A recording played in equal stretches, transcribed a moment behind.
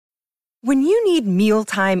When you need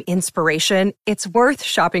mealtime inspiration, it's worth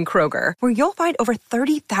shopping Kroger, where you'll find over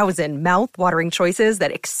 30,000 mouth-watering choices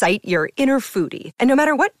that excite your inner foodie. And no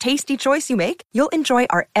matter what tasty choice you make, you'll enjoy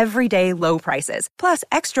our everyday low prices, plus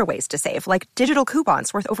extra ways to save, like digital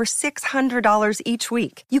coupons worth over $600 each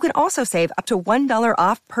week. You can also save up to $1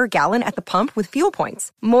 off per gallon at the pump with fuel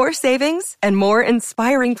points. More savings and more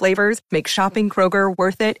inspiring flavors make shopping Kroger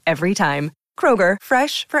worth it every time. Kroger,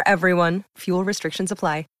 fresh for everyone. Fuel restrictions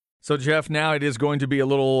apply. So, Jeff, now it is going to be a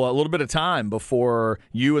little bit of time before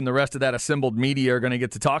you and the rest of that assembled media are going to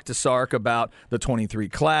get to talk to Sark about the 23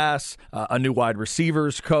 class, a new wide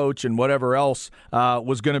receivers coach, and whatever else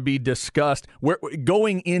was going to be discussed.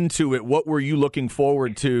 Going into it, what were you looking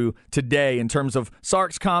forward to today in terms of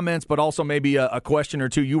Sark's comments, but also maybe a question or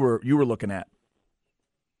two you were looking at?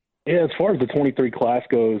 Yeah, as far as the 23 class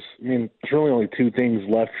goes, I mean, there's really only two things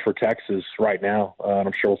left for Texas right now. And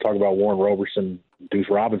I'm sure we'll talk about Warren Roberson, Deuce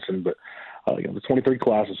Robinson, but the 23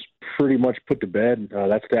 class is pretty much put to bed.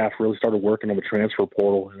 That staff really started working on the transfer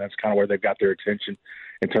portal, and that's kind of where they've got their attention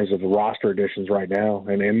in terms of the roster additions right now.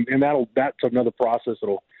 And that's another process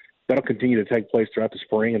that'll continue to take place throughout the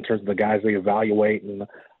spring in terms of the guys they evaluate and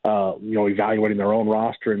evaluating their own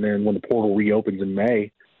roster. And then when the portal reopens in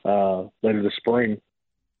May later this spring,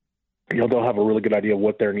 they'll have a really good idea of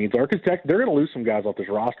what their needs are, because they're going to lose some guys off this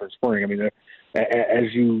roster in spring. I mean,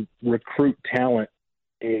 as you recruit talent,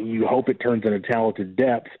 you hope it turns into talented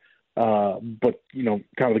depth. But, kind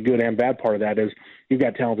of the good and bad part of that is you've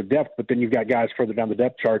got talented depth, but then you've got guys further down the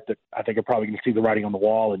depth chart that I think are probably going to see the writing on the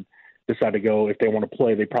wall and decide to go, if they want to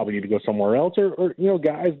play, they probably need to go somewhere else. Or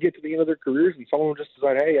guys get to the end of their careers and some of them just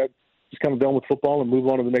decide, hey, I'm just kind of done with football and move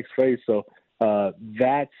on to the next phase. So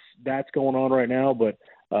that's going on right now, but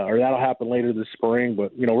or that'll happen later this spring.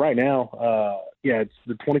 But, right now, it's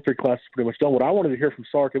the 23 class is pretty much done. What I wanted to hear from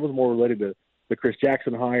Sark, it was more related to the Chris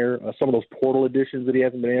Jackson hire, some of those portal additions that he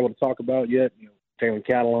hasn't been able to talk about yet, Taylor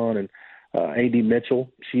Catalon and A.D. Mitchell,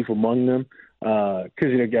 chief among them.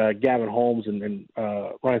 Because, Gavin Holmes and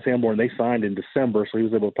Ryan Sanborn, they signed in December, so he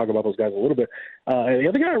was able to talk about those guys a little bit. The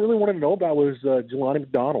other guy I really wanted to know about was Jelani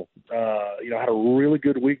McDonald. Had a really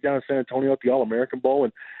good week down in San Antonio at the All-American Bowl,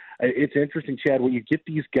 and it's interesting, Chad, when you get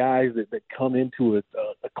these guys that come into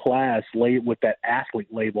a class late with that athlete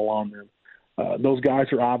label on them. Those guys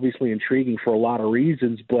are obviously intriguing for a lot of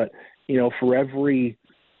reasons, but, for every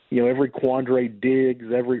Quandre Diggs,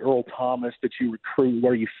 every Earl Thomas that you recruit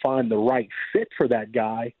where you find the right fit for that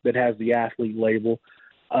guy that has the athlete label,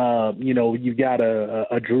 you've got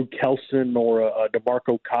a Drew Kelson or a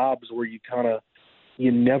DeMarco Cobbs where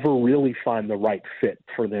you never really find the right fit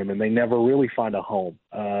for them, and they never really find a home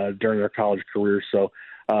during their college career. So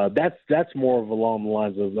that's more of along the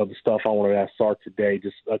lines of the stuff I wanted to ask Sark today,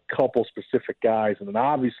 just a couple specific guys. And then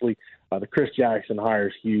obviously the Chris Jackson hire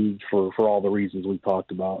is huge for all the reasons we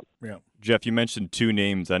talked about. Yeah. Jeff, you mentioned two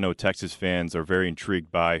names I know Texas fans are very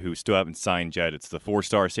intrigued by who still haven't signed yet. It's the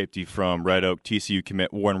 4-star safety from Red Oak, TCU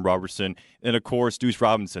commit Warren Roberson, and, of course, Deuce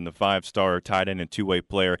Robinson, the 5-star tight end and two-way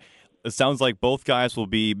player. It sounds like both guys will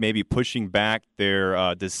be maybe pushing back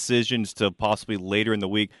their decisions to possibly later in the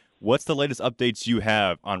week. What's the latest updates you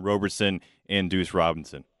have on Roberson and Deuce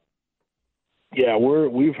Robinson? Yeah,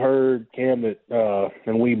 we've heard, Cam, that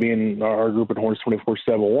and we being our group at Horns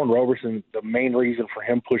 24/7, Warren Roberson, the main reason for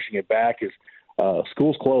him pushing it back is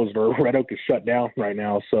school's closed or Red Oak is shut down right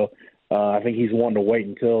now. So I think he's wanting to wait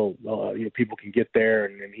until people can get there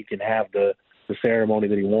and he can have the ceremony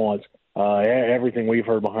that he wants. Everything we've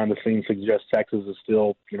heard behind the scenes suggests Texas is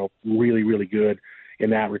still, really, really good in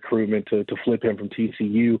that recruitment to flip him from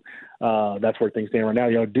TCU. That's where things stand right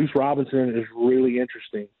now. Deuce Robinson is really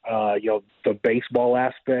interesting. The baseball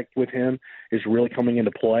aspect with him is really coming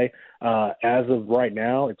into play. As of right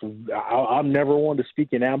now, I'm never one to speak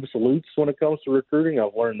in absolutes when it comes to recruiting.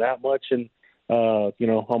 I've learned that much in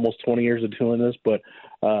almost 20 years of doing this, but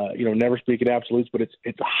never speak in absolutes. But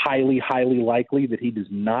it's highly, highly likely that he does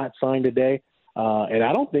not sign today. And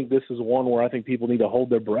I don't think this is one where I think people need to hold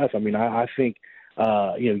their breath. I mean, I think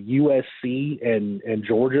USC and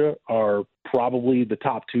Georgia are probably the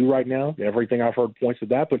top two right now. Everything I've heard points to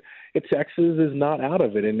that, but Texas is not out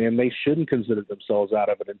of it, and they shouldn't consider themselves out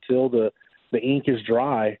of it until the ink is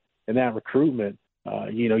dry in that recruitment.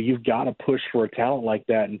 You've got to push for a talent like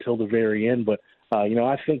that until the very end. But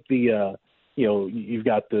I think you've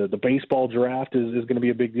got the baseball draft is going to be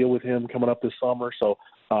a big deal with him coming up this summer. So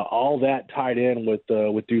all that tied in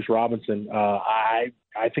with Deuce Robinson,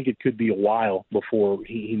 I think it could be a while before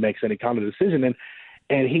he makes any kind of decision.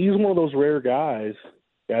 And he's one of those rare guys,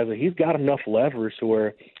 he's got enough leverage to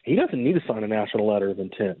where he doesn't need to sign a national letter of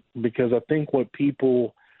intent, because I think what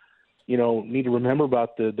people need to remember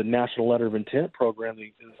about the National Letter of Intent program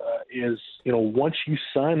is, once you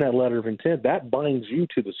sign that letter of intent, that binds you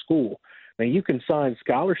to the school. Now, you can sign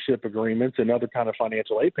scholarship agreements and other kind of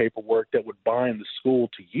financial aid paperwork that would bind the school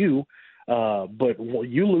to you, but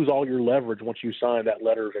you lose all your leverage once you sign that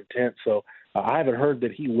letter of intent. So I haven't heard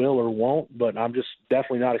that he will or won't, but I'm just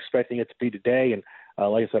definitely not expecting it to be today. And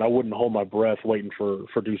like I said, I wouldn't hold my breath waiting for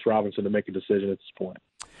Deuce Robinson to make a decision at this point.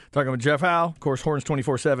 Talking with Jeff Howe, of course,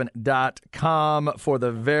 horns247.com for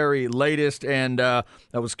the very latest. And I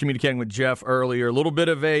was communicating with Jeff earlier. A little bit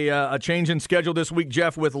of a change in schedule this week,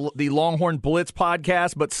 Jeff, with the Longhorn Blitz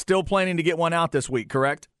podcast, but still planning to get one out this week,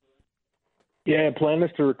 correct? Yeah, plan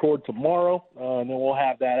is to record tomorrow, and then we'll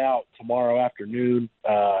have that out tomorrow afternoon.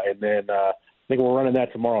 And then I think we're running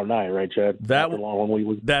that tomorrow night, right, Chad?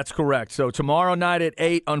 That's correct. So tomorrow night at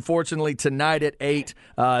 8, unfortunately tonight at 8,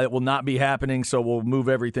 it will not be happening, so we'll move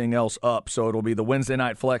everything else up. So it'll be the Wednesday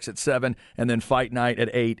Night Flex at 7, and then Fight Night at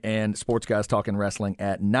 8, and Sports Guys Talking Wrestling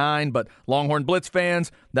at 9. But Longhorn Blitz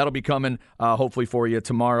fans, that'll be coming hopefully for you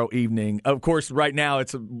tomorrow evening. Of course, right now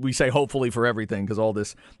we say hopefully for everything because all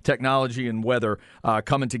this technology and weather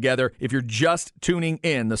coming together. If you're just tuning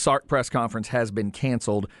in, the Sark press conference has been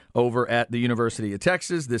canceled over at the University of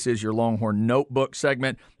Texas. This is your Longhorn Notebook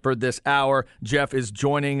segment for this hour. Jeff is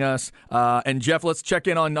joining us. And Jeff, let's check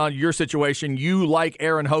in on your situation. You, like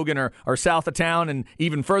Aaron Hogan, are south of town and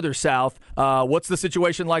even further south. What's the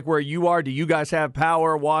situation like where you are? Do you guys have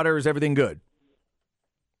power, water? Is everything good?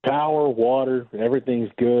 Power, water,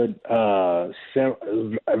 everything's good. A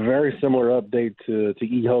very similar update to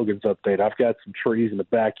E. Hogan's update. I've got some trees in the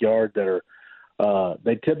backyard that are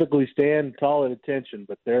they typically stand tall at attention,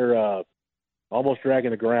 but they're almost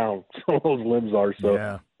dragging the ground. Some of those limbs are.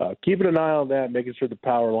 So keeping an eye on that, making sure the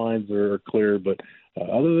power lines are clear. But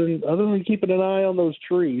other than keeping an eye on those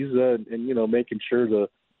trees and making sure the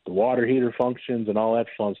water heater functions and all that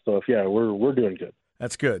fun stuff, we're doing good.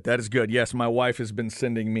 That's good. That is good. Yes, my wife has been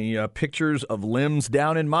sending me pictures of limbs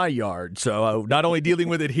down in my yard. So not only dealing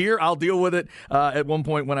with it here, I'll deal with it at one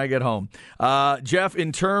point when I get home. Jeff,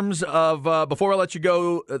 in terms of before I let you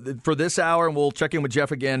go for this hour, and we'll check in with Jeff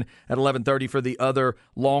again at 11:30 for the other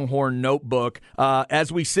Longhorn Notebook.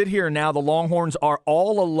 As we sit here now, the Longhorns are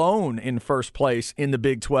all alone in first place in the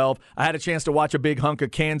Big 12. I had a chance to watch a big hunk of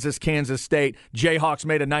Kansas State. Jayhawks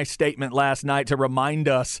made a nice statement last night to remind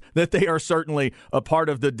us that they are certainly a part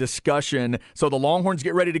of the discussion. So the Longhorns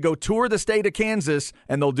get ready to go tour the state of Kansas,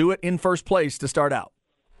 and they'll do it in first place to start out.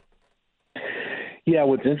 Yeah,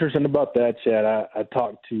 what's interesting about that, Chad, I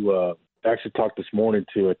talked this morning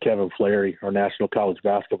to Kevin Fleury, our national college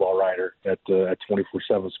basketball writer at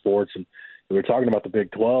 24/7 Sports, and we were talking about the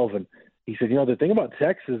Big 12, and he said, the thing about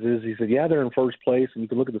Texas is, he said, they're in first place, and you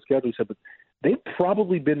can look at the schedule, he said, but they've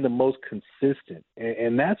probably been the most consistent,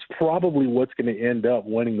 and that's probably what's going to end up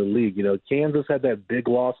winning the league. Kansas had that big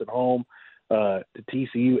loss at home to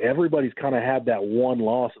TCU. Everybody's kind of had that one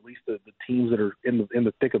loss, at least the teams that are in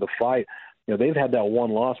the thick of the fight. They've had that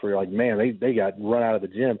one loss where you're like, man, they got run out of the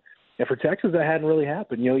gym. And for Texas, that hadn't really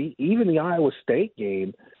happened. Even the Iowa State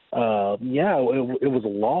game, it was a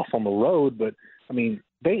loss on the road, but, I mean,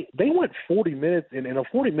 they went 40 minutes, in a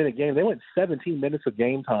 40-minute game, they went 17 minutes of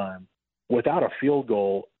game time without a field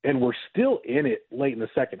goal, and we're still in it late in the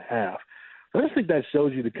second half. I just think that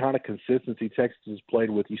shows you the kind of consistency Texas has played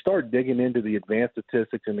with. You start digging into the advanced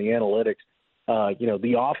statistics and the analytics.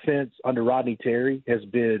 The offense under Rodney Terry has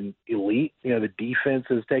been elite. The defense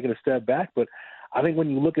has taken a step back, but I think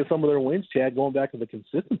when you look at some of their wins, Chad, going back to the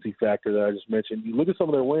consistency factor that I just mentioned, you look at some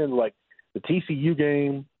of their wins, like the TCU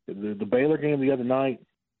game, the Baylor game the other night,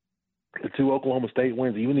 the 2 Oklahoma State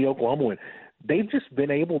wins, even the Oklahoma win. They've just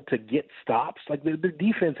been able to get stops. Like their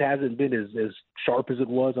defense hasn't been as sharp as it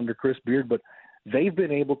was under Chris Beard, but they've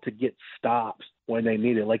been able to get stops when they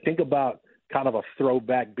need it. Like think about kind of a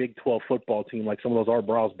throwback Big 12 football team, like some of those Art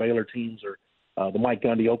Browse Baylor teams or the Mike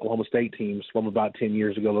Gundy Oklahoma State teams from about 10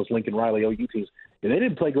 years ago, those Lincoln Riley OU teams. And they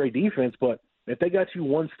didn't play great defense, but if they got you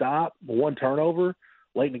one stop, one turnover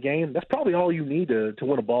late in the game, that's probably all you need to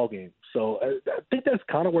win a ball game. So I think that's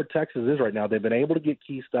kind of where Texas is right now. They've been able to get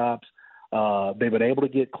key stops. They've been able to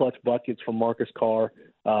get clutch buckets from Marcus Carr.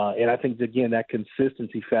 And I think, again, that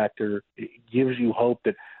consistency factor gives you hope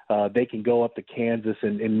that they can go up to Kansas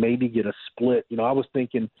and maybe get a split. I was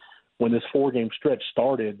thinking when this 4-game stretch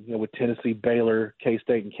started, with Tennessee, Baylor,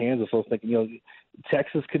 K-State, and Kansas, I was thinking,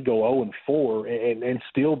 Texas could go 0-4 and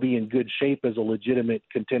still be in good shape as a legitimate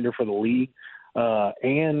contender for the league.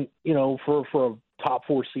 And for a top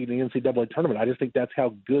 4 seed in the NCAA tournament. I just think that's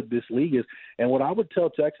how good this league is. And what I would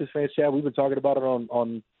tell Texas fans, Chad, we've been talking about it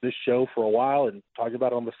on this show for a while and talking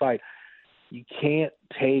about it on the site. you can't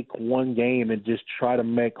take one game and just try to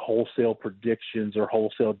make wholesale predictions or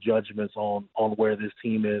wholesale judgments on where this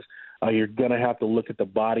team is. You're going to have to look at the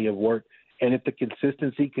body of work. And if the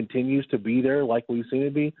consistency continues to be there like we've seen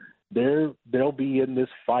it be, they'll be in this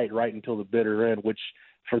fight right until the bitter end, which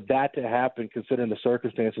for that to happen, considering the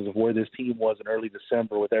circumstances of where this team was in early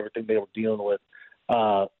December with everything they were dealing with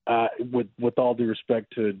all due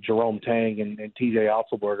respect to Jerome Tang and TJ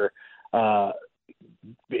Otzelberger,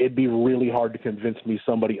 it'd be really hard to convince me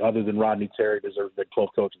somebody other than Rodney Terry deserves the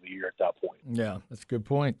 12th Coach of the Year at that point. Yeah, that's a good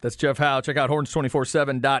point. That's Jeff Howe. Check out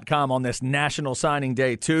horns247.com on this National Signing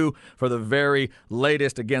Day, too, for the very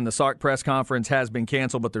latest. Again, the Sark press conference has been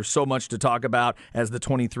canceled, but there's so much to talk about as the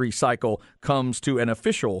 23 cycle comes to an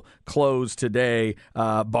official close today,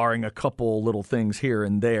 barring a couple little things here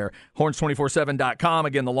and there. Horns247.com.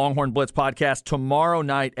 Again, the Longhorn Blitz podcast tomorrow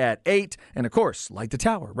night at 8. And, of course, Light the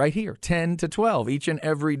Tower right here, 10 to 12, each and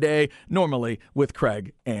every day, normally with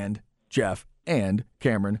Craig and Jeff and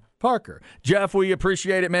Cameron Parker. Jeff, we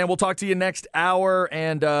appreciate it, man. We'll talk to you next hour,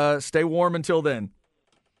 and stay warm until then.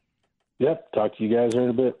 Yep, talk to you guys in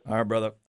a bit. All right, brother.